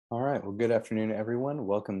All right. Well, good afternoon, everyone.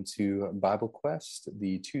 Welcome to Bible Quest,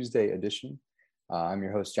 the Tuesday edition. I'm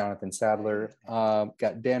your host, Jonathan Sadler.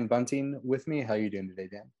 Got Dan Bunting with me. How are you doing today,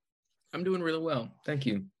 Dan? I'm doing really well. Thank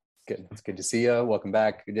you. Good. It's good to see you. Welcome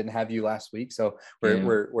back. We didn't have you last week, so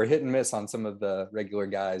we're hit and miss on some of the regular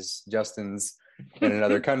guys. Justin's in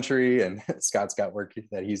another country, and Scott's got work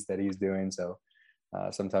that he's doing. So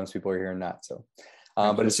sometimes people are here and not. So,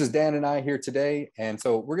 but it's just Dan and I here today, and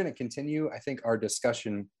so we're going to continue, I think, our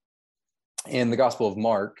discussion in the Gospel of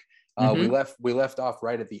Mark. We left off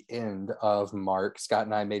right at the end of Mark. Scott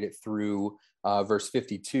and I made it through verse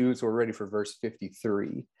 52, so we're ready for verse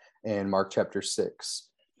 53 in Mark chapter 6.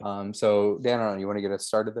 So Dan, I don't know, you want to get us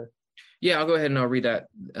started there? Yeah, I'll go ahead and I'll read that.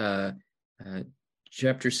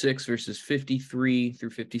 Chapter 6, verses 53 through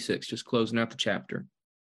 56, just closing out the chapter.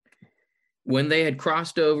 When they had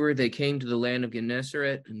crossed over, they came to the land of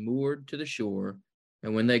Gennesaret and moored to the shore.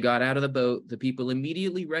 And when they got out of the boat, the people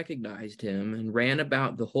immediately recognized him and ran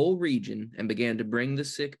about the whole region and began to bring the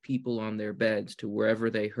sick people on their beds to wherever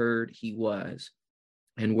they heard he was.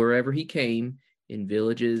 And wherever he came, in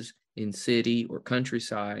villages, in city or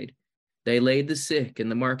countryside, they laid the sick in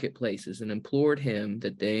the marketplaces and implored him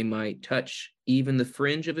that they might touch even the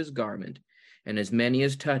fringe of his garment. And as many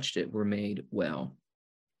as touched it were made well.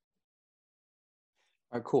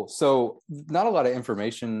 All right, cool. So not a lot of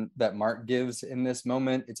information that Mark gives in this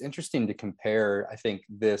moment. It's interesting to compare, I think,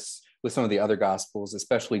 this with some of the other Gospels,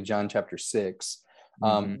 especially John chapter 6.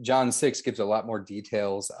 John 6 gives a lot more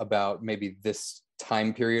details about maybe this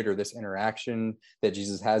time period or this interaction that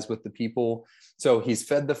Jesus has with the people. So he's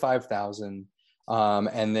fed the 5,000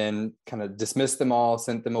 and then kind of dismissed them all,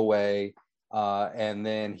 sent them away. And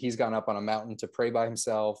then he's gone up on a mountain to pray by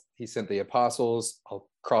himself. He sent the apostles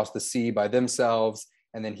across the sea by themselves.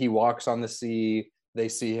 And then he walks on the sea. They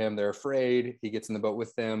see him. They're afraid. He gets in the boat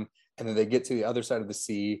with them. And then they get to the other side of the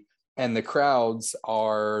sea. And the crowds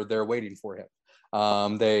they're waiting for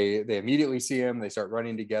him. They immediately see him. They start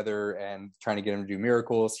running together and trying to get him to do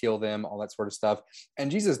miracles, heal them, all that sort of stuff.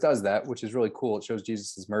 And Jesus does that, which is really cool. It shows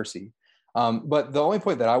Jesus's mercy. But the only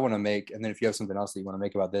point that I want to make, and then if you have something else that you want to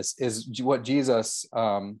make about this, is what Jesus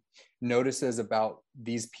notices about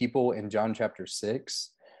these people in John chapter 6.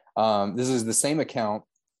 This is the same account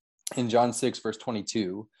in John 6, verse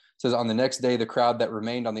 22. It says, on the next day, the crowd that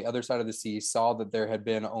remained on the other side of the sea saw that there had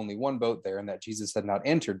been only one boat there, and that Jesus had not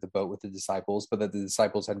entered the boat with the disciples, but that the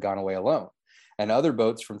disciples had gone away alone. And other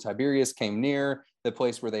boats from Tiberias came near the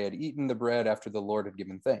place where they had eaten the bread after the Lord had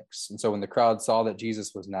given thanks. And so when the crowd saw that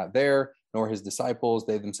Jesus was not there, nor his disciples,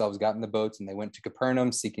 they themselves got in the boats, and they went to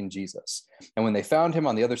Capernaum seeking Jesus. And when they found him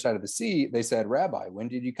on the other side of the sea, they said, Rabbi, when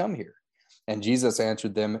did you come here? And Jesus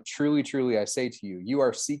answered them, truly, truly, I say to you, you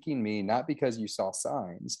are seeking me not because you saw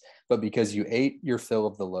signs, but because you ate your fill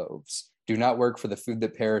of the loaves. Do not work for the food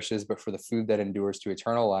that perishes, but for the food that endures to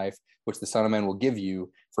eternal life, which the Son of Man will give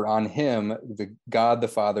you. For on him, the God the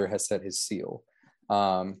Father has set his seal.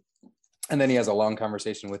 And then he has a long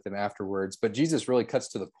conversation with them afterwards. But Jesus really cuts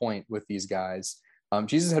to the point with these guys.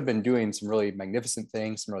 Jesus had been doing some really magnificent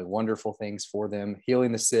things, some really wonderful things for them,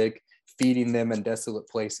 healing the sick, feeding them in desolate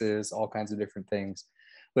places, all kinds of different things.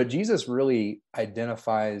 But Jesus really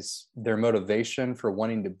identifies their motivation for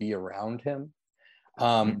wanting to be around him.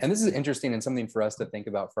 And this is interesting and something for us to think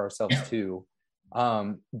about for ourselves too.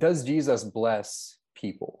 Does Jesus bless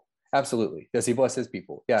people? Absolutely. Does he bless his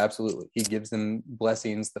people? Yeah, absolutely. He gives them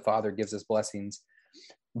blessings. The Father gives us blessings.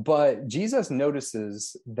 But Jesus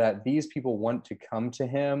notices that these people want to come to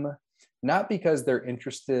him, not because they're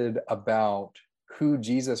interested about who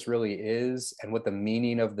Jesus really is and what the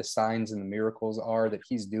meaning of the signs and the miracles are that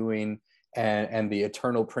he's doing and the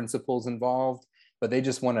eternal principles involved, but they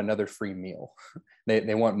just want another free meal.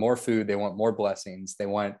 They want more food. They want more blessings.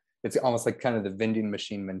 It's almost like kind of the vending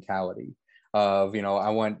machine mentality of, I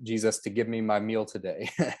want Jesus to give me my meal today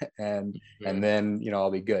and then,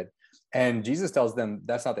 I'll be good. And Jesus tells them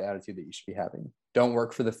that's not the attitude that you should be having. Don't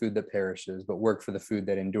work for the food that perishes, but work for the food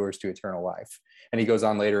that endures to eternal life. And he goes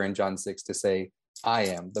on later in John 6 to say, I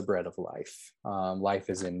am the bread of life. Life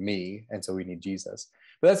is in me. And so we need Jesus.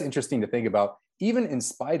 But that's interesting to think about. Even in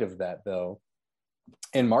spite of that, though,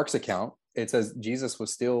 in Mark's account, it says Jesus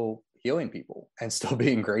was still healing people and still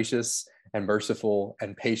being gracious and merciful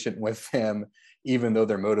and patient with them, even though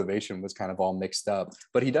their motivation was kind of all mixed up.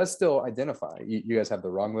 But he does still identify, you guys have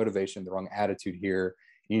the wrong motivation, the wrong attitude here.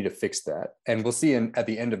 You need to fix that. And we'll see at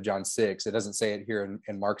the end of John 6, it doesn't say it here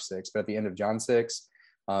in Mark 6, but at the end of John 6,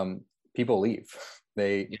 people leave.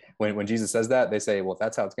 When Jesus says that, they say, well, if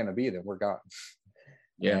that's how it's going to be, then we're gone.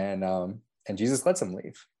 Yeah. And Jesus lets them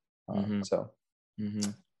leave. So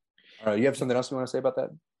you have something else you want to say about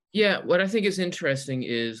that? Yeah, what I think is interesting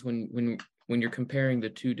is when you're comparing the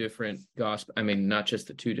two different gospel, I mean, not just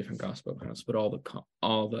the two different gospel accounts, but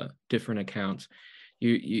all the different accounts,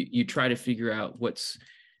 you try to figure out what's.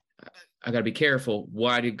 I got to be careful.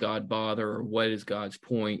 Why did God bother, or what is God's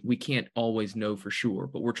point? We can't always know for sure,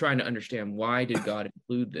 but we're trying to understand, why did God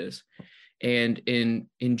include this? And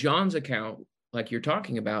in John's account, like you're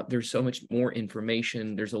talking about, there's so much more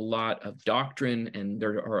information. There's a lot of doctrine, and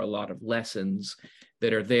there are a lot of lessons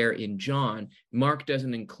that are there in John. Mark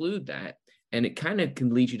doesn't include that. And it kind of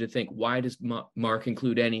can lead you to think, why does Mark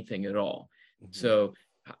include anything at all? Mm-hmm. So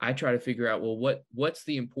I try to figure out, well, what's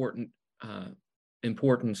the importance,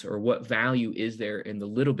 or what value is there in the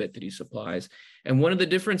little bit that he supplies? And one of the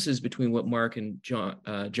differences between what Mark and John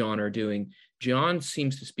are doing, John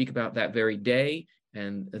seems to speak about that very day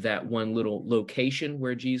and that one little location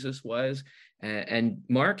where Jesus was. And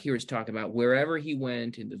Mark here is talking about wherever he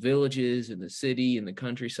went, in the villages, in the city, in the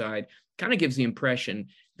countryside. Kind of gives the impression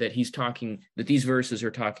that that these verses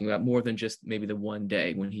are talking about more than just maybe the one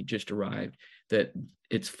day when he just arrived, that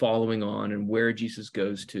it's following on and where Jesus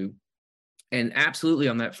goes to. And absolutely,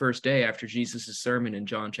 on that first day after Jesus' sermon in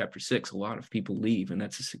John chapter 6, a lot of people leave, and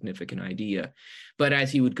that's a significant idea. But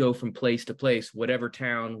as he would go from place to place, whatever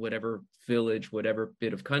town, whatever village, whatever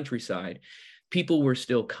bit of countryside, people were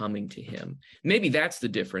still coming to him. Maybe that's the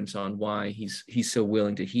difference on why he's so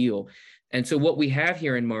willing to heal. And so what we have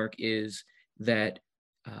here in Mark is that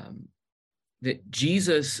that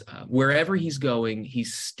Jesus, wherever he's going,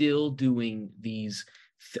 he's still doing these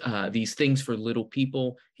things for little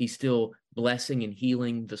people. He's still blessing and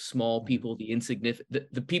healing the small people, the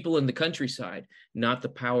insignificant, the people in the countryside, not the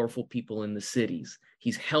powerful people in the cities.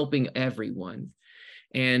 He's helping everyone.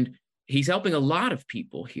 And he's helping a lot of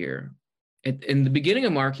people here. In the beginning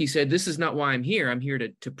of Mark, he said, this is not why I'm here. I'm here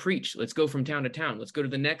to preach. Let's go from town to town. Let's go to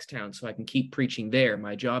the next town so I can keep preaching there.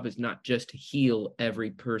 My job is not just to heal every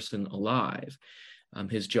person alive.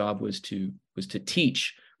 His job was to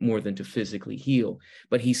teach more than to physically heal.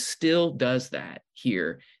 But he still does that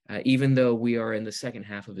here, even though we are in the second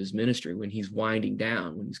half of his ministry, when he's winding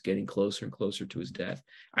down, when he's getting closer and closer to his death.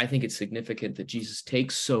 I think it's significant that Jesus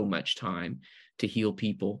takes so much time to heal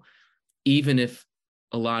people, even if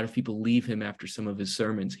a lot of people leave him after some of his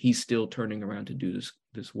sermons. He's still turning around to do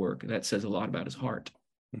this work. And that says a lot about his heart.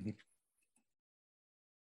 Mm-hmm.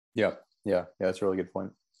 Yeah, that's a really good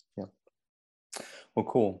point. Yeah. Well,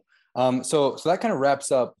 cool. So that kind of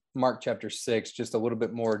wraps up Mark chapter 6, just a little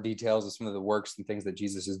bit more details of some of the works and things that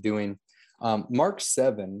Jesus is doing. Mark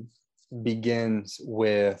 7 begins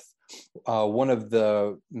with one of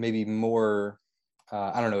the maybe more,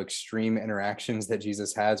 extreme interactions that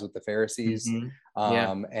Jesus has with the Pharisees,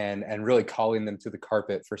 and really calling them to the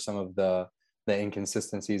carpet for some of the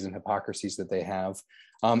inconsistencies and hypocrisies that they have.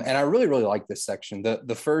 And I really, really like this section.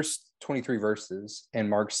 The first 23 verses in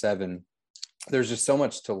Mark 7, there's just so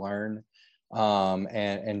much to learn,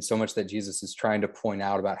 and so much that Jesus is trying to point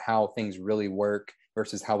out about how things really work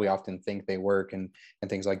versus how we often think they work, and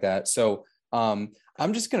things like that. So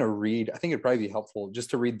I'm just going to read. I think it'd probably be helpful just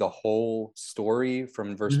to read the whole story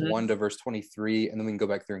from verse 1 to verse 23, and then we can go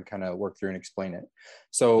back through and kind of work through and explain it.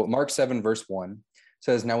 So Mark 7 verse 1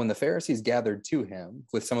 says, now when the Pharisees gathered to him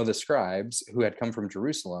with some of the scribes who had come from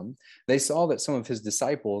Jerusalem, they saw that some of his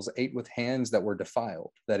disciples ate with hands that were defiled,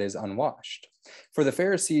 that is, unwashed. For the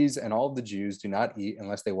Pharisees and all of the Jews do not eat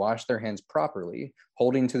unless they wash their hands properly,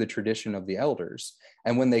 holding to the tradition of the elders.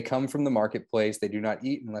 And when they come from the marketplace, they do not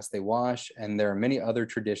eat unless they wash. And there are many other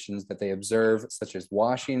traditions that they observe, such as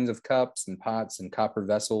washings of cups and pots and copper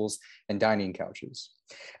vessels and dining couches.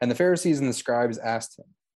 And the Pharisees and the scribes asked him,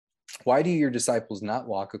 why do your disciples not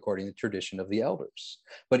walk according to the tradition of the elders,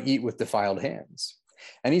 but eat with defiled hands?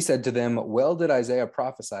 And he said to them, well did Isaiah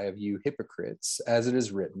prophesy of you hypocrites, as it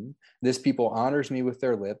is written, this people honors me with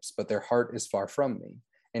their lips, but their heart is far from me.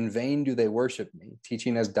 In vain do they worship me,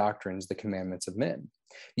 teaching as doctrines the commandments of men.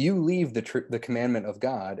 You leave the commandment of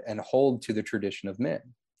God and hold to the tradition of men.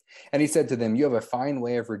 And he said to them, you have a fine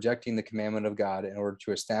way of rejecting the commandment of God in order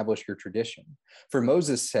to establish your tradition. For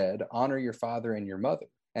Moses said, honor your father and your mother,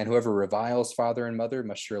 and whoever reviles father and mother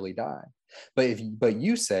must surely die. But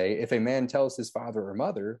you say, if a man tells his father or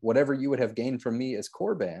mother, whatever you would have gained from me is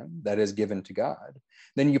korban, that is given to God,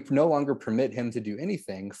 then you no longer permit him to do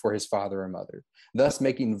anything for his father or mother, thus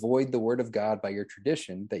making void the word of God by your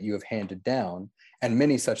tradition that you have handed down, and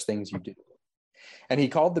many such things you do. And he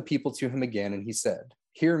called the people to him again, and he said,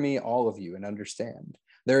 hear me, all of you, and understand.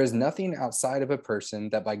 There is nothing outside of a person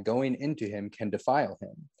that by going into him can defile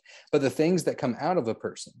him, but the things that come out of a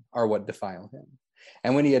person are what defile him.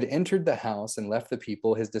 And when he had entered the house and left the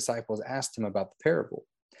people, his disciples asked him about the parable.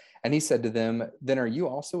 And he said to them, then are you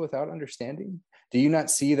also without understanding? Do you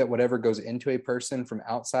not see that whatever goes into a person from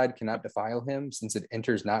outside cannot defile him, since it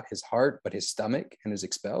enters not his heart, but his stomach, and is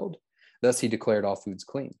expelled? Thus he declared all foods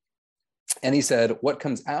clean. And he said, what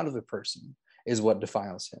comes out of a person is what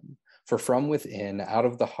defiles him. For from within, out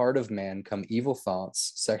of the heart of man, come evil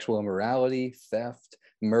thoughts, sexual immorality, theft,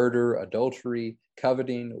 murder, adultery,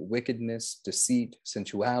 coveting, wickedness, deceit,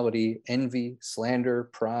 sensuality, envy, slander,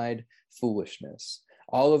 pride, foolishness.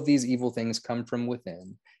 All of these evil things come from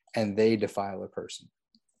within, and they defile a person.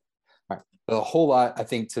 All right. A whole lot, I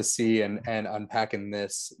think, to see and unpack in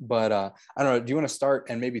this. But I don't know, do you want to start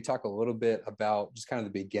and maybe talk a little bit about just kind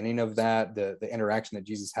of the beginning of that, the interaction that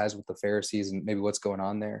Jesus has with the Pharisees and maybe what's going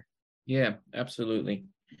on there? Yeah, absolutely.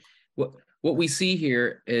 What we see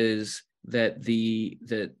here is that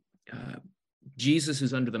Jesus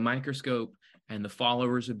is under the microscope, and the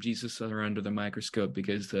followers of Jesus are under the microscope,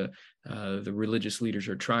 because the religious leaders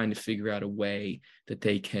are trying to figure out a way that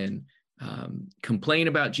they can complain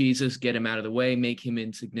about Jesus, get him out of the way, make him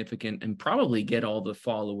insignificant, and probably get all the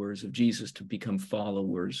followers of Jesus to become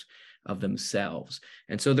followers of themselves.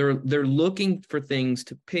 And so they're looking for things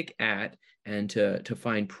to pick at and to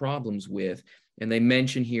find problems with. And they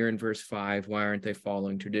mention here in verse 5, why aren't they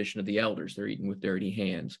following tradition of the elders? They're eating with dirty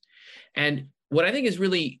hands. And what I think is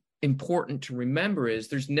really important to remember is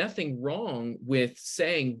there's nothing wrong with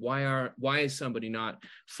saying, why is somebody not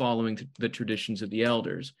following the traditions of the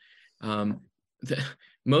elders?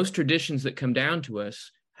 Most traditions that come down to us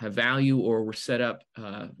have value, or were set up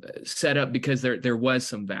because there was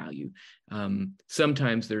some value.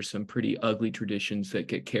 Sometimes there's some pretty ugly traditions that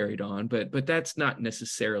get carried on, but that's not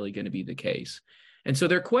necessarily going to be the case. And so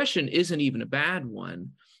their question isn't even a bad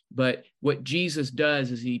one, but what Jesus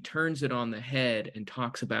does is he turns it on the head and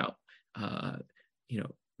talks about,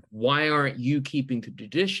 why aren't you keeping the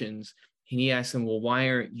traditions? And he asks them, well, why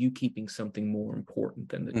aren't you keeping something more important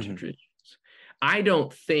than the traditions? I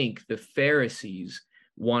don't think the Pharisees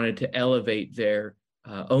wanted to elevate their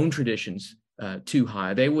own traditions too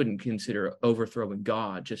high. They wouldn't consider overthrowing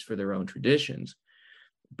God just for their own traditions.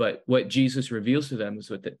 But what Jesus reveals to them is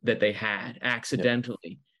that they had accidentally.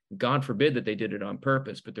 Yep. God forbid that they did it on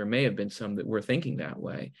purpose, but there may have been some that were thinking that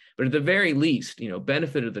way. But at the very least,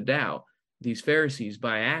 benefit of the doubt, these Pharisees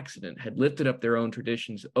by accident had lifted up their own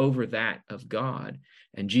traditions over that of God.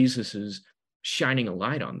 And Jesus is shining a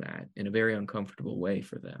light on that in a very uncomfortable way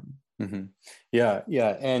for them. Mm-hmm.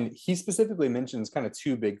 Yeah. And he specifically mentions kind of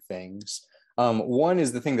two big things. One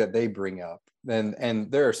is the thing that they bring up,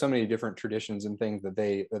 and there are so many different traditions and things that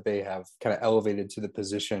they have kind of elevated to the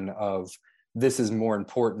position of this is more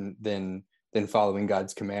important than following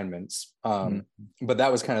God's commandments. But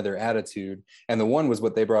that was kind of their attitude. And the one was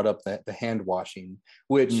what they brought up, the hand washing,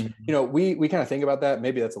 which, we kind of think about that.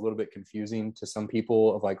 Maybe that's a little bit confusing to some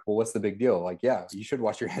people of like, well, what's the big deal? Like, yeah, you should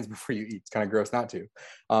wash your hands before you eat. It's kind of gross not to,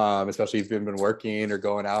 especially if you've been working or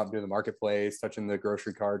going out and doing the marketplace, touching the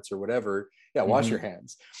grocery carts or whatever. Yeah, wash your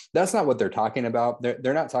hands. That's not what they're talking about.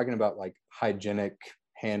 They're not talking about like hygienic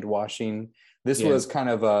hand washing. This was kind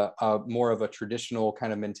of a more of a traditional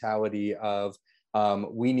kind of mentality of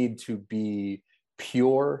we need to be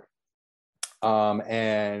pure.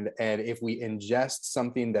 And if we ingest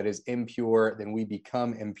something that is impure, then we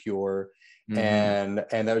become impure. And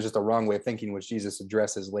that was just a wrong way of thinking, which Jesus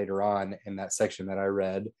addresses later on in that section that I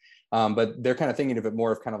read. But they're kind of thinking of it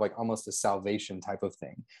more of kind of like almost a salvation type of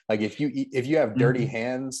thing. Like if you have dirty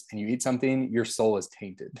hands and you eat something, your soul is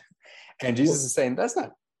tainted. And Jesus is saying that's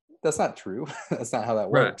not true. That's not how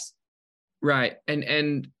that works. Right.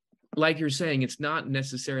 And like you're saying, it's not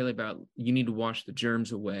necessarily about you need to wash the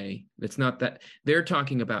germs away. It's not that. They're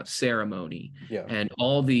talking about ceremony and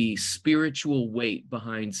all the spiritual weight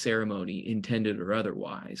behind ceremony, intended or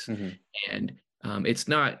otherwise. And it's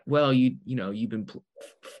not, well, you've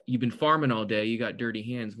been farming all day, you got dirty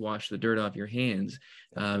hands, wash the dirt off your hands.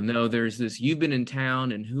 No, there's this, you've been in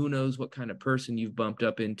town and who knows what kind of person you've bumped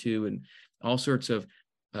up into, and all sorts of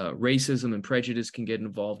racism and prejudice can get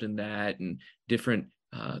involved in that, and different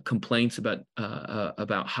complaints about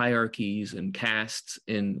hierarchies and castes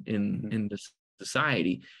in the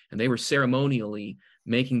society. And they were ceremonially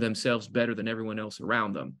making themselves better than everyone else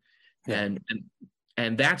around them.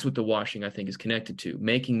 And that's what the washing, I think, is connected to,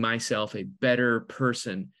 making myself a better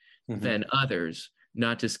person than others,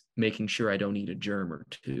 not just making sure I don't eat a germ or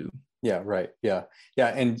two. Yeah, right. Yeah.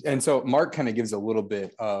 And so Mark kind of gives a little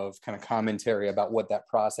bit of kind of commentary about what that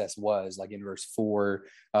process was. Like in verse 4,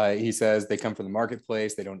 he says they come from the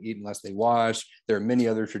marketplace. They don't eat unless they wash. There are many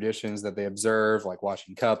other traditions that they observe, like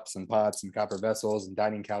washing cups and pots and copper vessels and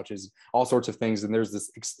dining couches, all sorts of things. And there's this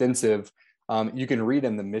extensive You can read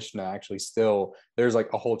in the Mishnah, actually, still, there's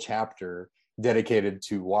like a whole chapter dedicated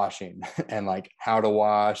to washing and like how to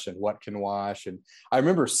wash and what can wash. And I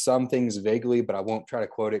remember some things vaguely, but I won't try to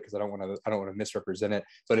quote it because I don't want to misrepresent it.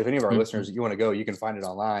 But if any of our listeners, you want to go, you can find it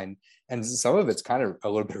online. And some of it's kind of a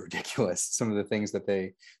little bit ridiculous, some of the things that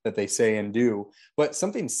they say and do. But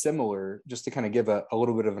something similar, just to kind of give a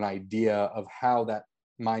little bit of an idea of how that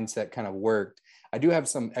mindset kind of worked. I do have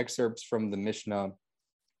some excerpts from the Mishnah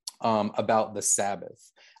about the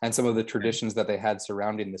Sabbath and some of the traditions that they had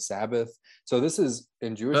surrounding the Sabbath. So this is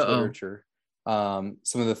in Jewish literature, some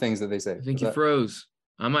of the things that they say. I think you froze.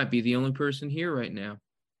 I might be the only person here right now.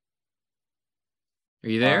 Are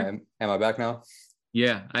you there? Am I back now?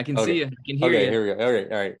 Yeah, I can see you. I can hear you. Here we go.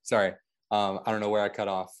 Okay, all right. Sorry. I don't know where I cut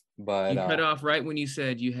off, but you cut off right when you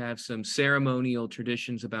said you have some ceremonial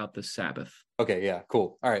traditions about the Sabbath. Okay, yeah,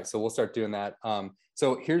 cool. All right, so we'll start doing that.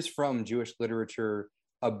 So here's from Jewish literature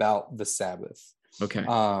about the Sabbath. Okay.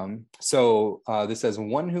 This says,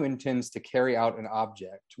 one who intends to carry out an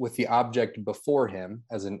object with the object before him,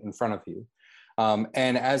 as in front of you,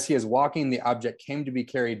 and as he is walking, the object came to be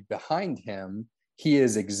carried behind him, he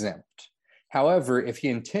is exempt. However, if he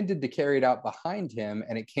intended to carry it out behind him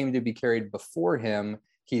and it came to be carried before him,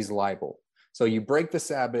 he's liable. So you break the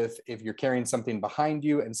Sabbath if you're carrying something behind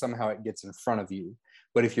you and somehow it gets in front of you.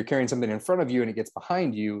 But if you're carrying something in front of you and it gets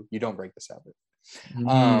behind you, you don't break the Sabbath.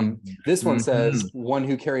 This one says, one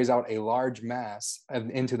who carries out a large mass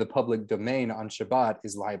into the public domain on Shabbat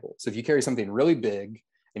is liable. So if you carry something really big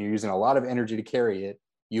and you're using a lot of energy to carry it,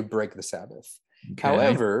 you break the Sabbath. Okay.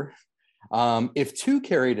 However, if two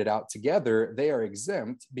carried it out together, they are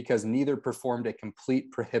exempt because neither performed a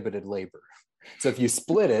complete prohibited labor. So if you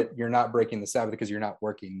split it, you're not breaking the Sabbath because you're not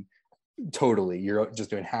working totally. You're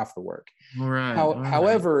just doing half the work. All right.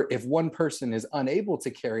 However, if one person is unable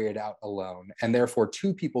to carry it out alone, and therefore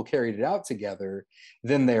two people carried it out together,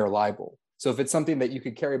 then they are liable. So if it's something that you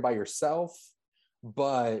could carry by yourself,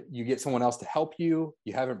 but you get someone else to help you,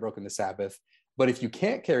 you haven't broken the Sabbath. But if you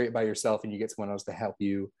can't carry it by yourself and you get someone else to help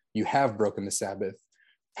you, you have broken the Sabbath.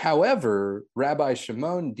 However, Rabbi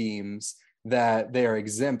Shimon deems that they are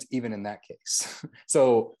exempt even in that case.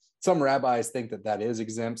 So some rabbis think that that is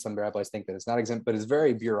exempt. Some rabbis think that it's not exempt, but it's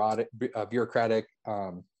very bureaucratic.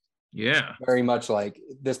 Very much like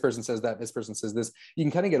this person says that, this person says this. You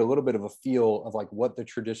can kind of get a little bit of a feel of like what the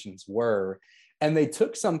traditions were. And they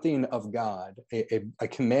took something of God, a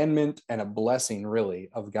commandment and a blessing really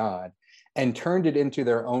of God, and turned it into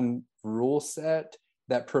their own rule set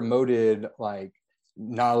that promoted like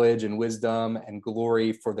knowledge and wisdom and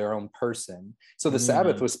glory for their own person. So the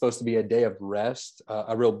Sabbath was supposed to be a day of rest,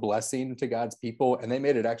 a real blessing to God's people, and they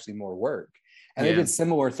made it actually more work. And they did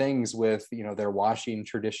similar things with, their washing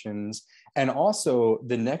traditions. And also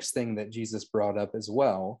the next thing that Jesus brought up as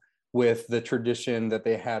well with the tradition that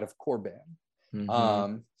they had of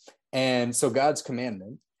Korban. And so God's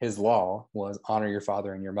commandment, his law, was honor your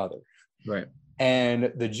father and your mother. Right.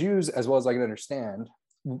 And the Jews, as well as I can understand,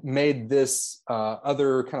 made this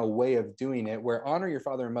other kind of way of doing it where honor your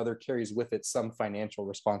father and mother carries with it some financial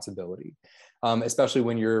responsibility, especially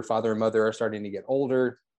when your father and mother are starting to get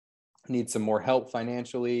older, need some more help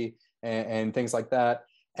financially and things like that.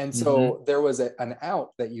 And so there was an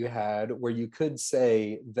out that you had where you could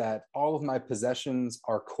say that all of my possessions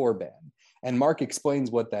are Korban. And Mark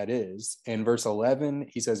explains what that is. In verse 11,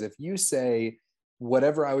 he says, if you say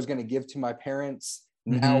whatever I was going to give to my parents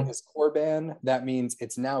now is Korban, that means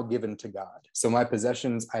it's now given to God. So my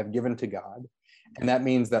possessions I've given to God. And that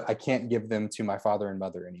means that I can't give them to my father and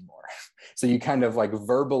mother anymore. So you kind of like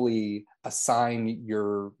verbally assign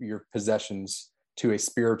your possessions to a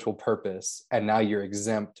spiritual purpose. And now you're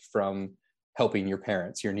exempt from helping your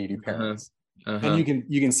parents, your needy parents. And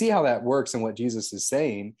you can see how that works and what Jesus is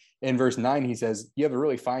saying. In verse 9, he says, you have a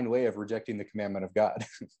really fine way of rejecting the commandment of God.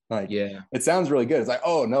 It sounds really good. It's like,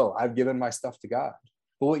 oh no, I've given my stuff to God.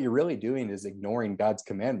 But what you're really doing is ignoring God's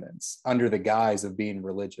commandments under the guise of being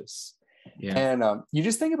religious. And you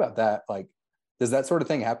just think about that. Like, does that sort of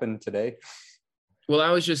thing happen today? Well,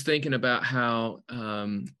 I was just thinking about how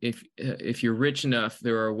if you're rich enough,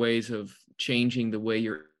 there are ways of changing the way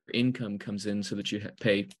your income comes in so that you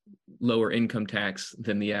pay lower income tax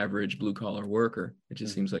than the average blue collar worker. It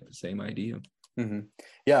just seems like the same idea.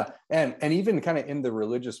 Yeah. And even kind of in the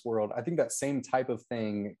religious world, I think that same type of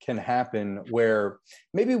thing can happen where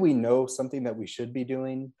maybe we know something that we should be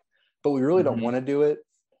doing, but we really don't want to do it.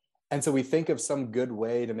 And so we think of some good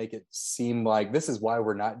way to make it seem like this is why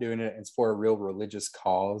we're not doing it. It's for a real religious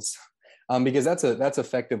cause. Because that's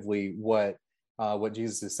effectively what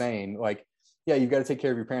Jesus is saying. Like, yeah, you've got to take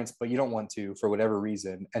care of your parents, but you don't want to for whatever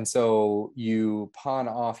reason. And so you pawn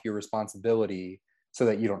off your responsibility so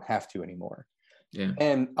that you don't have to anymore. Yeah.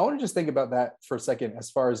 And I want to just think about that for a second,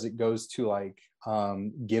 as far as it goes to like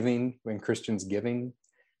giving, when Christians giving.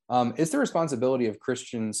 It's the responsibility of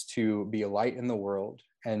Christians to be a light in the world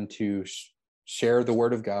and to share the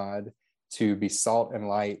word of God, to be salt and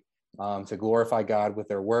light, to glorify God with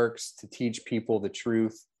their works, to teach people the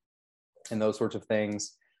truth and those sorts of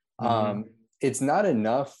things. It's not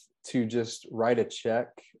enough to just write a check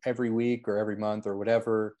every week or every month or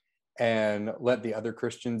whatever and let the other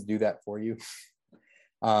Christians do that for you.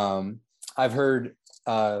 I've heard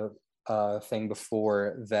a thing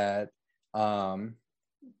before that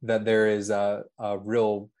that there is a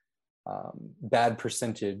real bad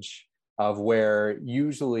percentage of where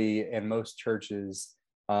usually in most churches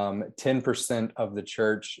 10% of the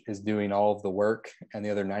church is doing all of the work and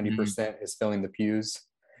the other 90% is filling the pews.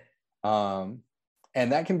 And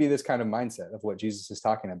that can be this kind of mindset of what Jesus is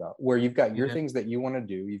talking about, where you've got your things that you want to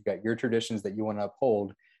do, you've got your traditions that you want to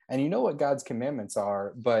uphold, and you know what God's commandments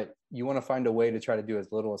are, but you want to find a way to try to do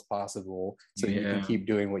as little as possible so that you can keep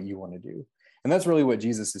doing what you want to do. And that's really what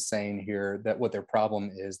Jesus is saying here, that what their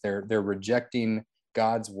problem is, they're rejecting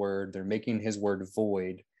God's word, they're making his word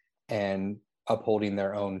void and upholding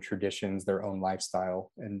their own traditions, their own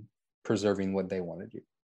lifestyle, and preserving what they want to do.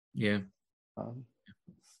 Yeah.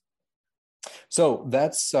 So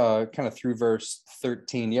that's kind of through verse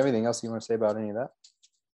 13. Do you have anything else you want to say about any of that?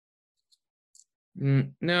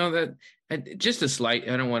 No, that just a slight,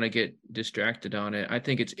 I don't want to get distracted on it. I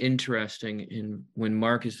think it's interesting in when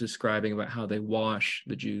Mark is describing about how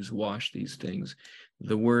the Jews wash these things.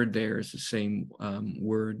 The word there is the same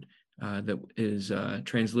word that is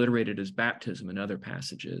transliterated as baptism in other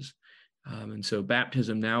passages. And so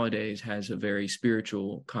baptism nowadays has a very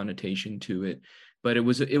spiritual connotation to it, but it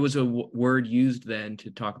was a word used then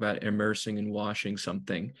to talk about immersing and washing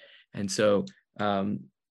something. And so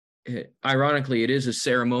ironically, it is a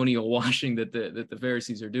ceremonial washing that the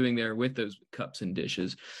Pharisees are doing there with those cups and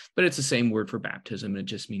dishes, but it's the same word for baptism. It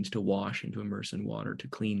just means to wash and to immerse in water, to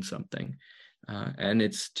clean something. And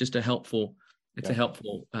it's just a helpful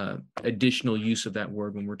additional use of that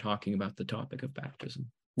word when we're talking about the topic of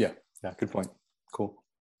baptism. Yeah, good point. Cool.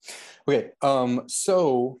 Okay,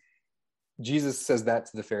 so Jesus says that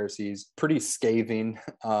to the Pharisees, pretty scathing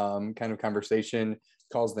kind of conversation,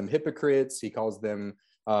 calls them hypocrites. He calls them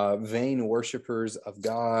vain worshipers of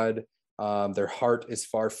God. Their heart is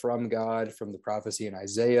far from God, from the prophecy in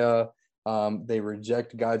Isaiah. They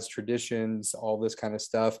reject God's traditions, all this kind of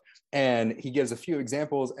stuff. And he gives a few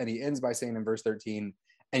examples, and he ends by saying in verse 13,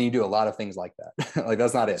 and you do a lot of things like that. Like,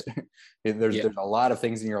 that's not it. There's a lot of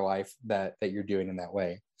things in your life that you're doing in that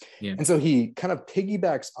way. Yeah. And so he kind of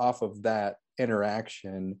piggybacks off of that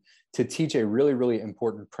interaction to teach a really, really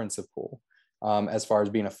important principle as far as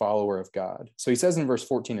being a follower of God. So he says in verse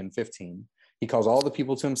 14 and 15, he calls all the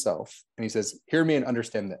people to himself, and he says, hear me and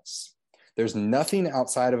understand this. There's nothing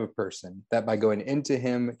outside of a person that by going into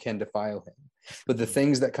him can defile him, but the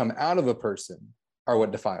things that come out of a person are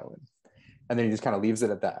what defile him. And then he just kind of leaves it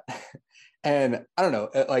at that. And I don't know,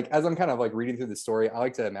 like, as I'm kind of like reading through the story, I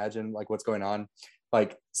like to imagine like what's going on.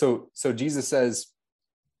 Like, so Jesus says,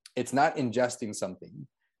 it's not ingesting something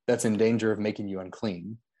that's in danger of making you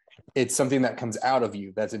unclean. It's something that comes out of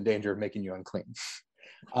you that's in danger of making you unclean.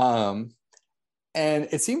 And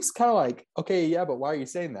it seems kind of like, okay, yeah, but why are you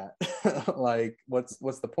saying that? Like,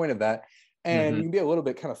 what's the point of that? And you can be a little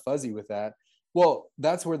bit kind of fuzzy with that. Well,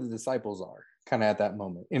 that's where the disciples are kind of at that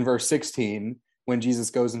moment. In verse 16, when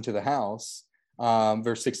Jesus goes into the house,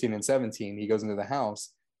 verse 16 and 17, he goes into the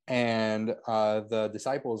house, and the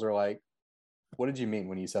disciples are like, what did you mean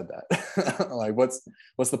when you said that? Like, what's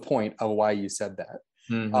the point of why you said that?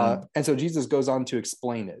 And so Jesus goes on to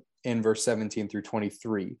explain it in verse 17 through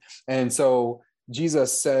 23. And so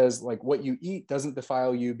Jesus says, like, what you eat doesn't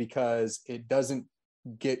defile you because it doesn't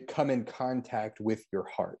come in contact with your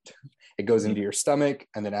heart. It goes into your stomach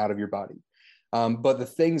and then out of your body. But the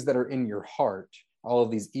things that are in your heart, all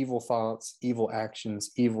of these evil thoughts, evil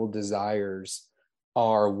actions, evil desires,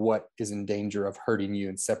 are what is in danger of hurting you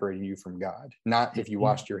and separating you from God, not if you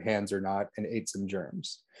washed your hands or not and ate some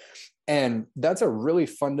germs. And that's a really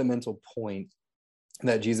fundamental point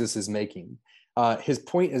that Jesus is making. His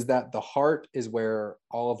point is that the heart is where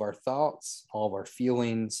all of our thoughts, all of our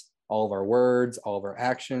feelings, all of our words, all of our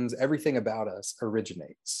actions, everything about us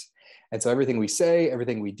originates. And so everything we say,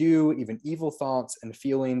 everything we do, even evil thoughts and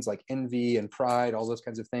feelings like envy and pride, all those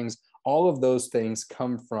kinds of things, all of those things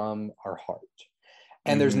come from our heart.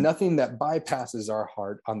 And there's nothing that bypasses our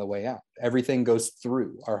heart on the way out. Everything goes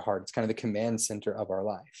through our heart. It's kind of the command center of our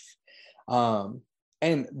life.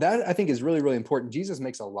 And that, I think, is really, really important. Jesus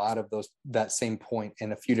makes a lot of that same point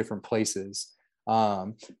in a few different places.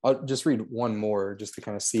 I'll just read one more just to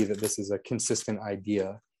kind of see that this is a consistent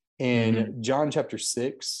idea. In John chapter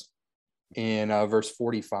 6, in verse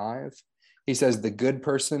 45, he says, the good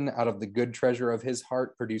person out of the good treasure of his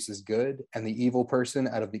heart produces good, and the evil person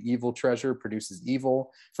out of the evil treasure produces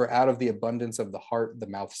evil, for out of the abundance of the heart, the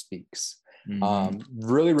mouth speaks.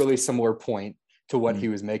 Really, really similar point to what he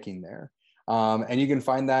was making there. And you can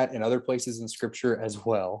find that in other places in scripture as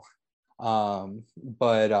well.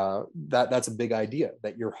 But that's a big idea,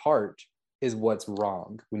 that your heart is what's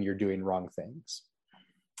wrong when you're doing wrong things.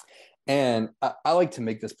 And I like to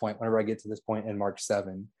make this point whenever I get to this point in Mark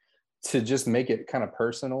 7, to just make it kind of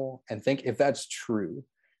personal and think, if that's true,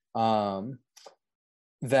 that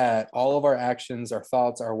all of our actions, our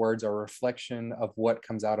thoughts, our words are a reflection of what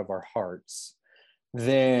comes out of our hearts,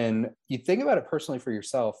 then you think about it personally for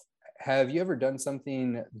yourself. Have you ever done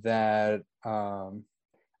something that, I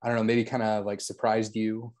don't know, maybe kind of like surprised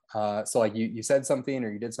you? So like you said something,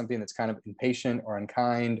 or you did something that's kind of impatient or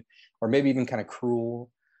unkind, or maybe even kind of cruel,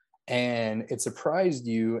 and it surprised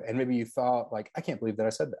you, and maybe you thought like, I can't believe that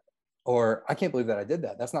I said that, or I can't believe that I did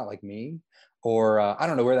that. That's not like me, or I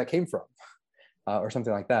don't know where that came from, or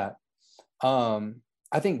something like that.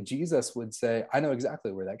 I think Jesus would say, I know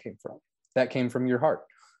exactly where that came from. That came from your heart.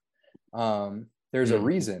 There's a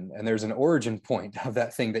reason, and there's an origin point of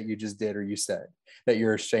that thing that you just did or you said that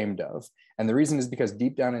you're ashamed of. And the reason is because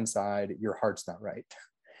deep down inside, your heart's not right.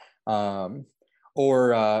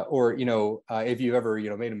 Or if you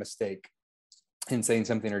ever, made a mistake in saying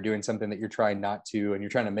something or doing something that you're trying not to, and you're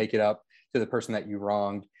trying to make it up to the person that you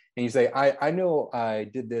wronged, and you say, I know I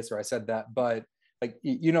did this or I said that, but like,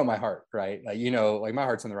 my heart, right? Like, like my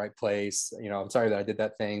heart's in the right place. I'm sorry that I did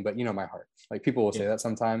that thing, but my heart. Like, people will say that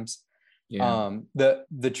sometimes. Yeah.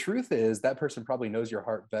 The truth is that person probably knows your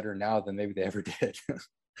heart better now than maybe they ever did.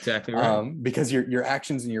 Exactly right. Because your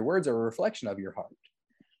actions and your words are a reflection of your heart.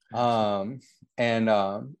 We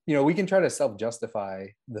can try to self-justify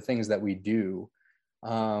the things that we do.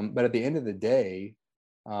 But at the end of the day,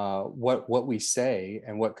 what we say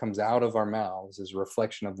and what comes out of our mouths is a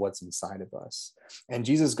reflection of what's inside of us. And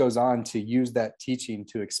Jesus goes on to use that teaching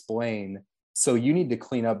to explain, so you need to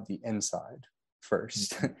clean up the inside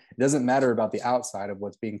first. It doesn't matter about the outside of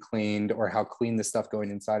what's being cleaned or how clean the stuff going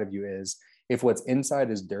inside of you is. If what's inside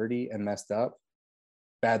is dirty and messed up,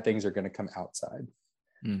 bad things are going to come outside.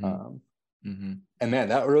 And man,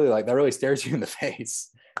 that really stares you in the face,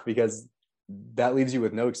 because that leaves you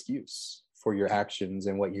with no excuse for your actions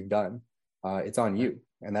and what you've done. It's on you.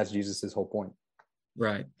 And that's Jesus's whole point.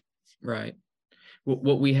 Right.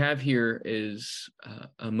 What we have here is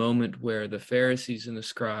a moment where the Pharisees and the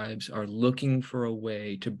scribes are looking for a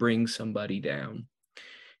way to bring somebody down,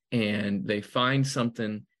 and they find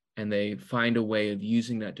something, and they find a way of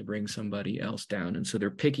using that to bring somebody else down. And so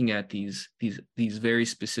they're picking at these very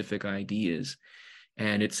specific ideas.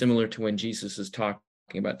 And it's similar to when Jesus is talking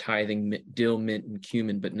about tithing dill, mint, and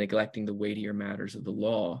cumin, but neglecting the weightier matters of the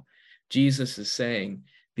law. Jesus is saying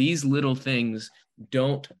these little things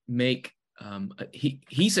don't make,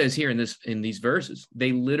 he says here in these verses,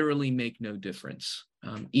 they literally make no difference.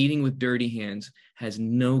 Eating with dirty hands has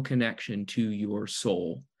no connection to your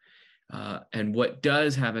soul. And what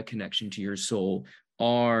does have a connection to your soul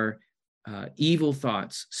are evil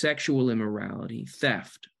thoughts, sexual immorality,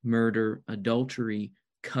 theft, murder, adultery,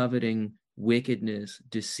 coveting, wickedness,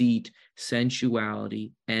 deceit,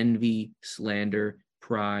 sensuality, envy, slander,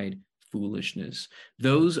 pride, foolishness.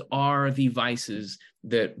 Those are the vices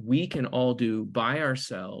that we can all do by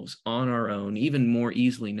ourselves on our own, even more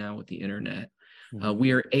easily now with the internet.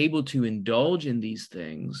 We are able to indulge in these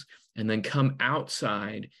things and then come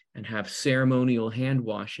outside and have ceremonial hand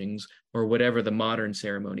washings, or whatever the modern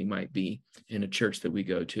ceremony might be in a church that we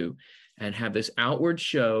go to, and have this outward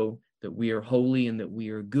show that we are holy and that we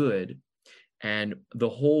are good. And the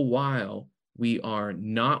whole while, we are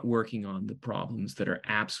not working on the problems that are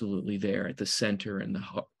absolutely there at the center and the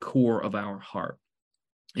core of our heart.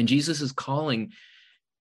 And Jesus is calling,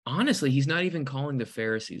 honestly, he's not even calling the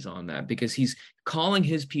Pharisees on that, because he's calling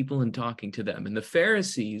his people and talking to them. And the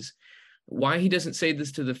Pharisees, why he doesn't say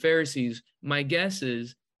this to the Pharisees, my guess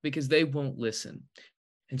is because they won't listen.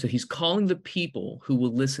 And so he's calling the people who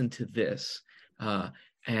will listen to this.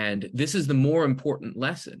 And this is the more important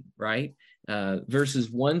lesson, right? Verses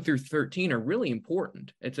 1 through 13 are really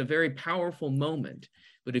important. It's a very powerful moment.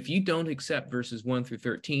 But if you don't accept verses 1 through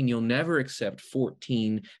 13, you'll never accept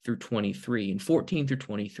 14 through 23. And 14 through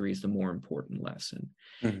 23 is the more important lesson.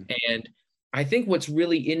 And I think what's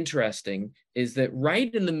really interesting is that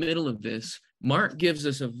right in the middle of this, Mark gives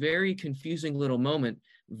us a very confusing little moment.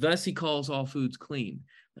 Thus, he calls all foods clean.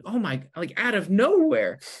 Oh my, like out of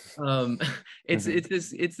nowhere. It's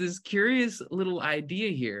this curious little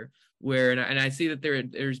idea here where, and I see that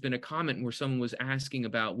there's been a comment where someone was asking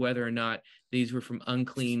about whether or not these were from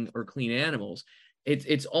unclean or clean animals.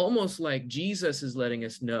 It's almost like Jesus is letting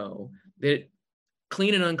us know that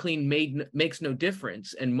clean and unclean makes no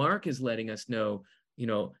difference, and Mark is letting us know,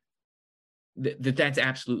 that's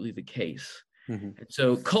absolutely the case. And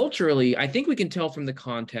so culturally, I think we can tell from the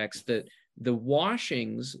context that the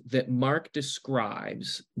washings that Mark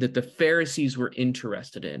describes that the Pharisees were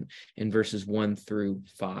interested in verses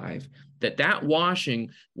 1-5, that washing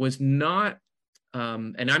was not,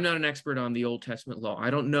 and I'm not an expert on the Old Testament law.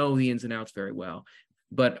 I don't know the ins and outs very well,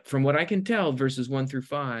 but from what I can tell, verses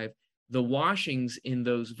 1-5, the washings in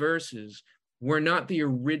those verses were not the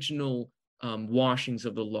original washings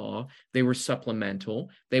of the law. They were supplemental.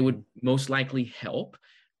 They would most likely help,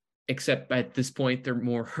 except at this point, they're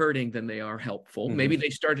more hurting than they are helpful. Maybe they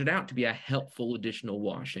started out to be a helpful additional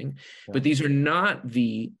washing, but these are not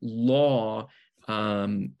the law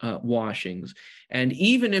washings. And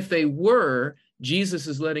even if they were, Jesus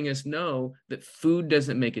is letting us know that food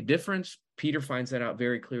doesn't make a difference. Peter finds that out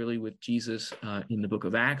very clearly with Jesus in the book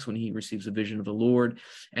of Acts when he receives a vision of the Lord.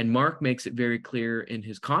 And Mark makes it very clear in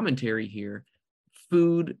his commentary here,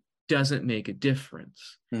 food doesn't make a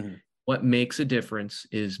difference. What makes a difference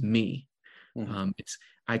is me.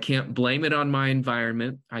 I can't blame it on my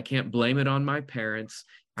environment. I can't blame it on my parents.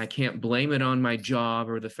 I can't blame it on my job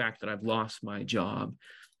or the fact that I've lost my job.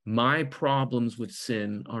 My problems with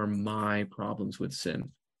sin are my problems with sin.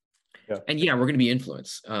 And we're going to be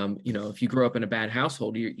influenced. If you grow up in a bad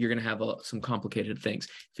household, you're going to have some complicated things.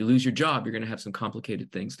 If you lose your job, you're going to have some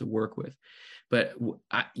complicated things to work with. But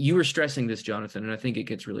you were stressing this, Jonathan, and I think it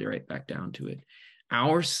gets really right back down to it.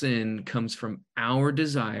 Our sin comes from our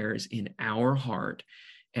desires in our heart,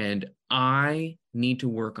 and I need to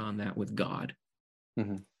work on that with God.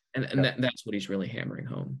 And that's what he's really hammering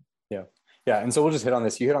home. Yeah. And so we'll just hit on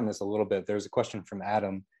this. You hit on this a little bit. There's a question from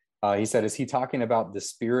Adam. He said, is he talking about the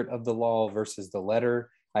spirit of the law versus the letter?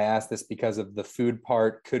 I asked this because of the food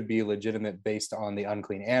part could be legitimate based on the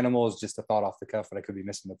unclean animals. Just a thought off the cuff, but I could be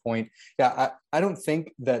missing the point. I don't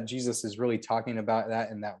think that Jesus is really talking about that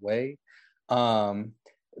in that way,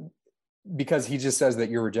 because he just says that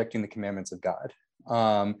you're rejecting the commandments of God.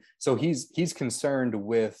 So he's concerned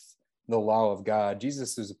with the law of God.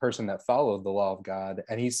 Jesus is a person that followed the law of God,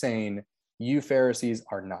 and he's saying, you Pharisees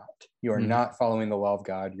are not. You are not following the law of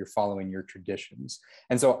God. You're following your traditions.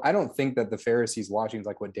 And so I don't think that the Pharisees' washings,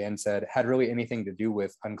 like what Dan said, had really anything to do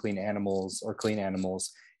with unclean animals or clean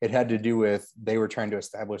animals. It had to do with they were trying to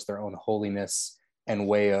establish their own holiness and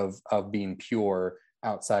way of being pure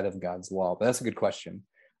outside of God's law. But that's a good question.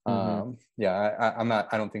 I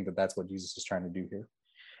don't think that that's what Jesus is trying to do here.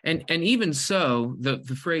 And even so, the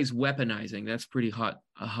phrase weaponizing, that's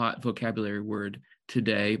a hot vocabulary word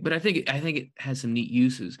today, but I think it has some neat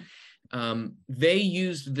uses. They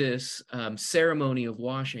used this ceremony of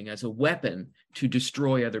washing as a weapon to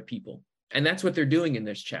destroy other people. And that's what they're doing in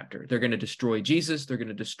this chapter. They're going to destroy Jesus. They're going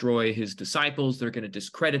to destroy his disciples. They're going to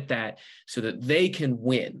discredit that so that they can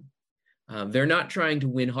win. They're not trying to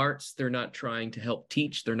win hearts. They're not trying to help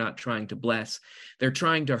teach. They're not trying to bless. They're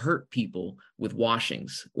trying to hurt people with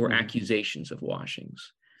washings or accusations of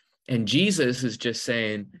washings. And Jesus is just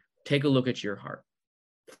saying, take a look at your heart.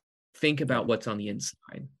 Think about what's on the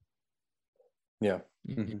inside. Yeah.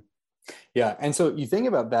 Yeah. And so you think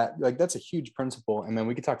about that, like that's a huge principle. And then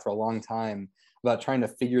we could talk for a long time about trying to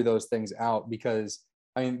figure those things out, because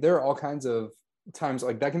there are all kinds of times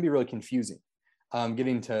like that can be really confusing.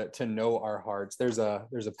 Getting to know our hearts. There's a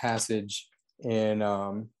passage in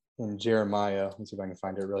Jeremiah. Let's see if I can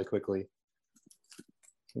find it really quickly.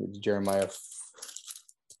 It's Jeremiah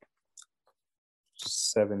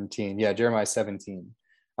 17. Yeah, Jeremiah 17.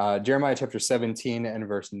 Jeremiah chapter 17 and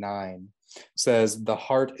verse 9 says, the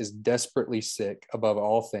heart is desperately sick above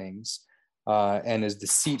all things, and is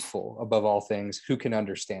deceitful above all things. Who can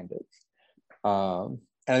understand it?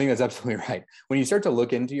 And I think that's absolutely right. When you start to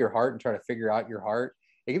look into your heart and try to figure out your heart,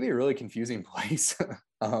 it can be a really confusing place.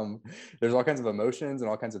 There's all kinds of emotions and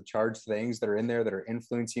all kinds of charged things that are in there that are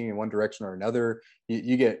influencing you in one direction or another.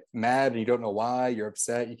 You get mad and you don't know why. You're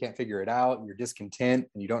upset. You can't figure it out. You're discontent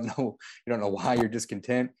and you don't know why you're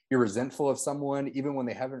discontent. You're resentful of someone even when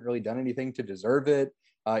they haven't really done anything to deserve it.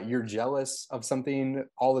 You're jealous of something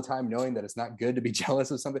all the time, knowing that it's not good to be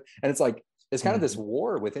jealous of something. And it's like, it's kind of this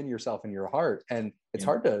war within yourself and your heart. And it's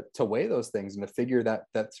hard to weigh those things and to figure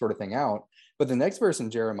that sort of thing out. But the next verse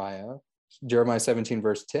in Jeremiah Jeremiah 17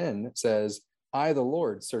 verse 10 says, I, the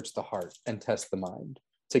Lord, search the heart and test the mind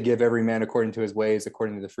to give every man according to his ways,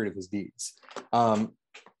 according to the fruit of his deeds. And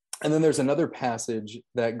then there's another passage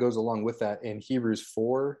that goes along with that in Hebrews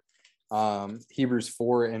 4. Hebrews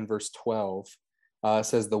 4 and verse 12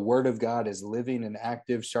 says, the word of God is living and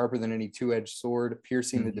active, sharper than any two-edged sword,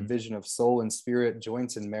 piercing the division of soul and spirit,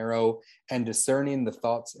 joints and marrow, and discerning the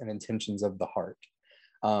thoughts and intentions of the heart.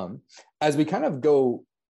 As we kind of go,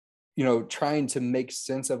 trying to make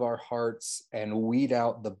sense of our hearts and weed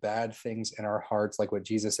out the bad things in our hearts, like what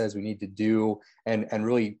Jesus says we need to do, and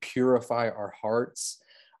really purify our hearts.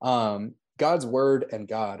 God's word and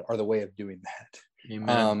God are the way of doing that.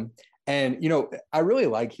 Amen. And I really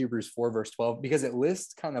like Hebrews 4 verse 12 because it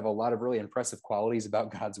lists kind of a lot of really impressive qualities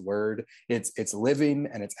about God's word. It's living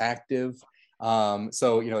and it's active.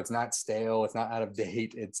 So it's not stale, it's not out of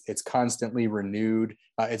date, it's constantly renewed.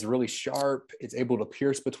 It's really sharp, it's able to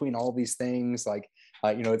pierce between all these things, like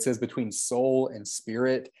it says between soul and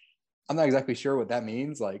spirit. I'm not exactly sure what that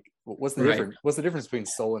means. Like, what's the difference? What's the difference between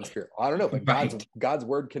soul and spirit? Well, I don't know, but God's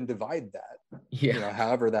word can divide that.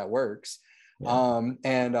 However that works.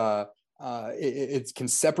 Yeah. It can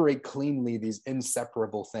separate cleanly these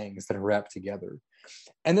inseparable things that are wrapped together.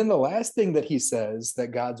 And then the last thing that he says that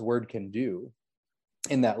God's word can do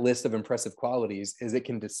in that list of impressive qualities is it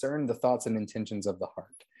can discern the thoughts and intentions of the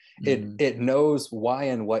heart. It knows why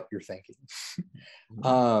and what you're thinking.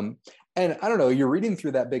 And I don't know, you're reading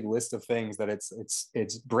through that big list of things that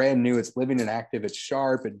it's brand new, it's living and active, it's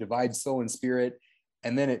sharp, it divides soul and spirit,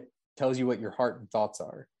 and then it tells you what your heart and thoughts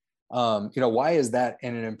are. Why is that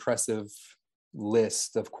in an impressive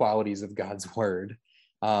list of qualities of God's word?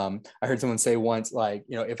 I heard someone say once, like,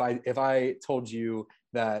 if I told you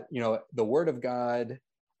that, the word of God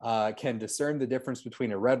can discern the difference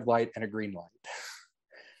between a red light and a green light.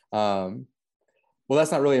 Well,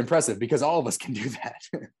 that's not really impressive because all of us can do that.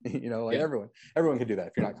 Everyone can do that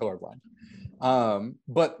if you're not colorblind.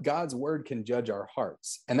 But God's word can judge our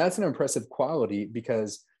hearts. And that's an impressive quality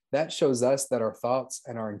because that shows us that our thoughts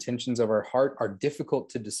and our intentions of our heart are difficult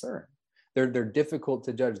to discern. They're difficult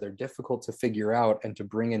to judge. They're difficult to figure out and to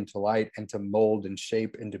bring into light and to mold and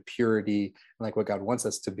shape into purity, like what God wants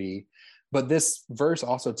us to be. But this verse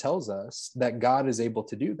also tells us that God is able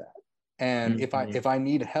to do that. And if I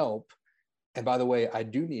need help, and by the way, I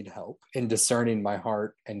do need help in discerning my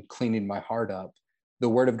heart and cleaning my heart up, the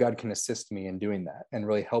word of God can assist me in doing that and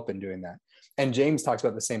really help in doing that. And James talks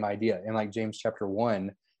about the same idea. In like James chapter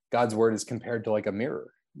 1, God's word is compared to like a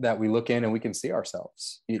mirror that we look in and we can see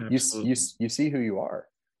ourselves. You see who you are.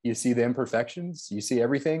 You see the imperfections, you see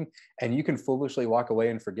everything, and you can foolishly walk away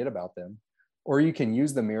and forget about them. Or you can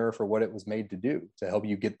use the mirror for what it was made to do, to help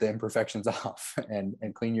you get the imperfections off and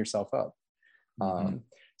clean yourself up.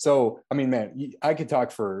 So, I mean, man, you could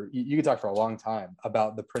talk for a long time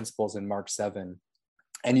about the principles in Mark 7,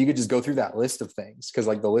 and you could just go through that list of things, because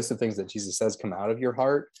like the list of things that Jesus says come out of your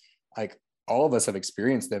heart, like all of us have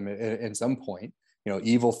experienced them in some point.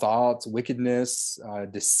 Evil thoughts, wickedness,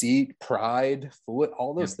 deceit, pride,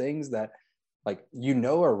 all those things that like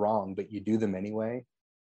are wrong, but you do them anyway.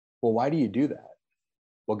 Well, why do you do that?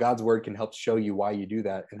 Well, God's word can help show you why you do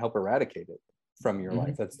that and help eradicate it from your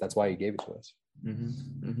life. That's why he gave it to us.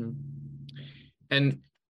 And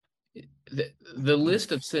the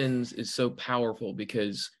list of sins is so powerful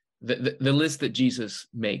because the list that Jesus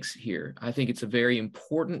makes here, I think it's a very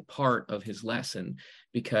important part of his lesson,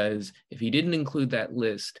 because if he didn't include that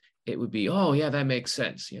list, it would be, oh yeah, that makes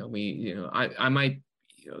sense. I might,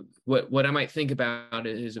 what I might think about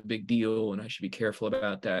it is a big deal and I should be careful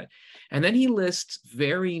about that. And then he lists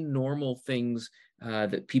very normal things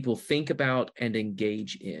that people think about and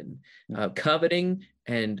engage in, coveting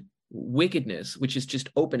and wickedness, which is just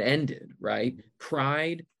open-ended, right?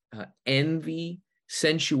 Pride, envy,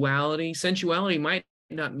 sensuality. Sensuality might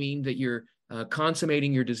not mean that you're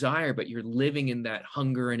consummating your desire, but you're living in that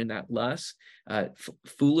hunger and in that lust.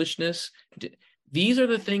 Foolishness. These are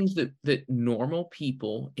the things that normal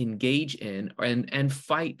people engage in and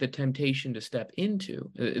fight the temptation to step into.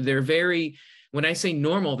 They're very, when I say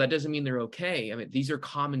normal, that doesn't mean they're okay. I mean, these are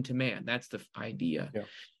common to man. That's the idea. Yeah.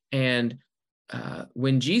 And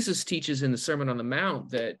when Jesus teaches in the Sermon on the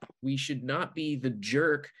Mount that we should not be the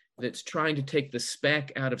jerk that's trying to take the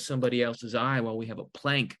speck out of somebody else's eye while we have a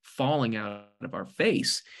plank falling out of our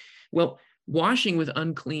face. Well, washing with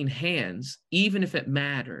unclean hands, even if it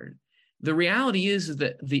mattered, the reality is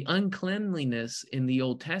that the uncleanliness in the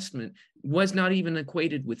Old Testament was not even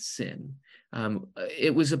equated with sin.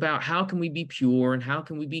 It was about how can we be pure and how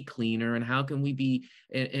can we be cleaner and how can we be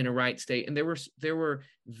in a right state. And there were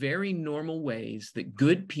very normal ways that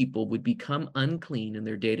good people would become unclean in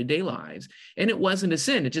their day-to-day lives. And it wasn't a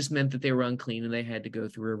sin. It just meant that they were unclean and they had to go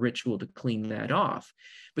through a ritual to clean that off.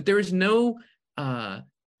 But there is no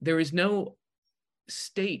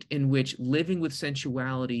state in which living with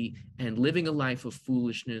sensuality and living a life of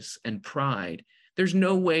foolishness and pride, there's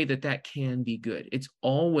no way that that can be good. It's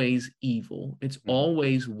always evil. It's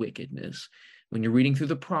always wickedness. When you're reading through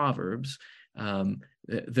the Proverbs,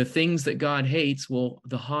 the things that God hates, well,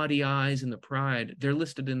 the haughty eyes and the pride, they're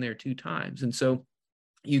listed in there 2 times. And so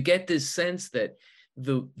you get this sense that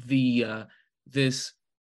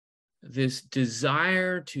this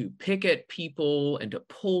desire to pick at people and to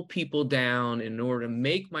pull people down in order to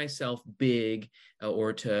make myself big,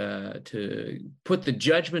 or to put the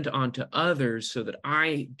judgment onto others so that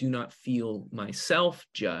I do not feel myself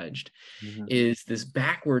judged, is this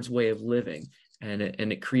backwards way of living. And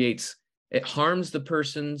it harms the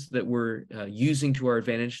persons that we're using to our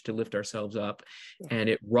advantage to lift ourselves up. And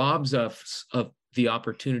it robs us of the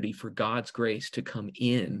opportunity for God's grace to come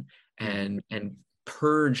in and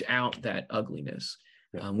purge out that ugliness.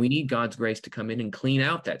 We need God's grace to come in and clean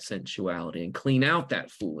out that sensuality and clean out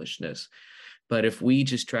that foolishness. But if we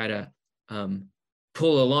just try to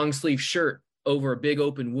pull a long sleeve shirt over a big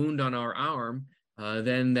open wound on our arm,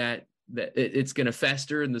 then it's going to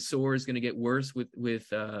fester and the sore is going to get worse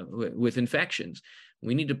with infections.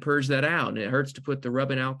 We need to purge that out, and it hurts to put the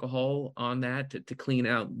rubbing alcohol on that to clean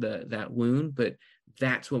out that wound. But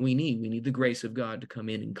that's what we need. We need the grace of God to come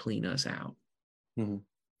in and clean us out.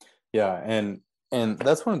 Yeah, and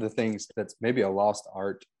that's one of the things that's maybe a lost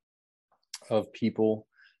art of people,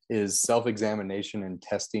 is self-examination and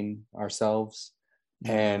testing ourselves.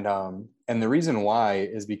 And the reason why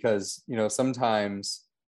is because, sometimes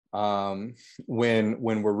when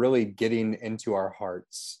we're really getting into our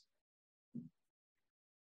hearts,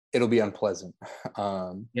 it'll be unpleasant.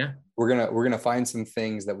 We're gonna find some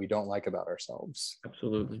things that we don't like about ourselves.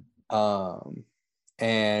 Absolutely.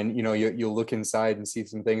 And you'll look inside and see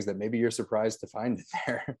some things that maybe you're surprised to find in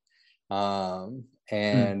there.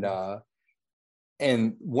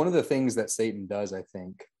 And one of the things that Satan does, I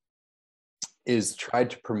think, is try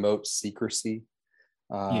to promote secrecy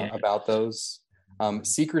about those.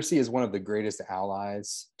 Secrecy is one of the greatest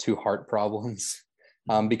allies to heart problems,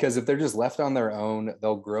 because if they're just left on their own,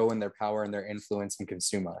 they'll grow in their power and their influence and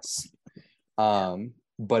consume us.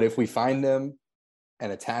 But if we find them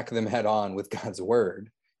and attack them head on with God's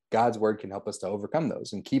word can help us to overcome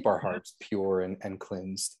those and keep our hearts pure and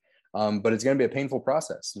cleansed. But it's going to be a painful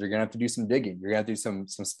process. You're going to have to do some digging. You're going to have to do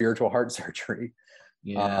some spiritual heart surgery.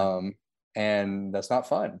 And that's not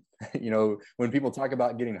fun. When people talk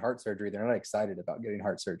about getting heart surgery, they're not excited about getting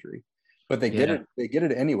heart surgery, but they get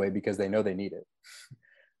it anyway because they know they need it.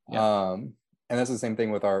 And that's the same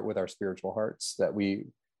thing with our spiritual hearts, that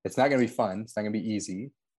it's not going to be fun. It's not going to be easy,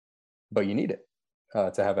 but you need it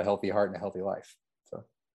to have a healthy heart and a healthy life. So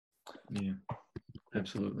yeah,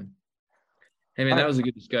 absolutely. Hey man, that was a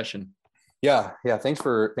good discussion. Yeah. Thanks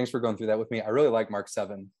for going through that with me. I really like Mark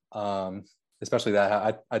 7, especially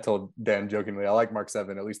that. I told Dan jokingly, I like Mark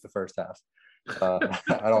 7, at least the first half.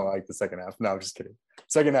 I don't like the second half. No, I'm just kidding.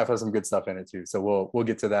 Second half has some good stuff in it too. So we'll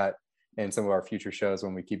get to that in some of our future shows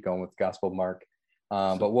when we keep going with the Gospel of Mark.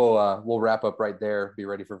 But we'll wrap up right there. Be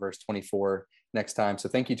ready for verse 24 next time. So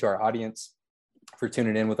thank you to our audience for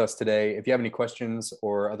tuning in with us today. If you have any questions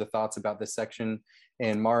or other thoughts about this section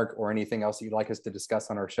in Mark, or anything else you'd like us to discuss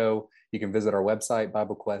on our show, you can visit our website,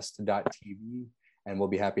 biblequest.tv, and we'll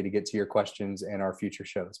be happy to get to your questions in our future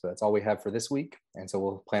shows. But that's all we have for this week. And so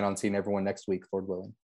we'll plan on seeing everyone next week, Lord willing.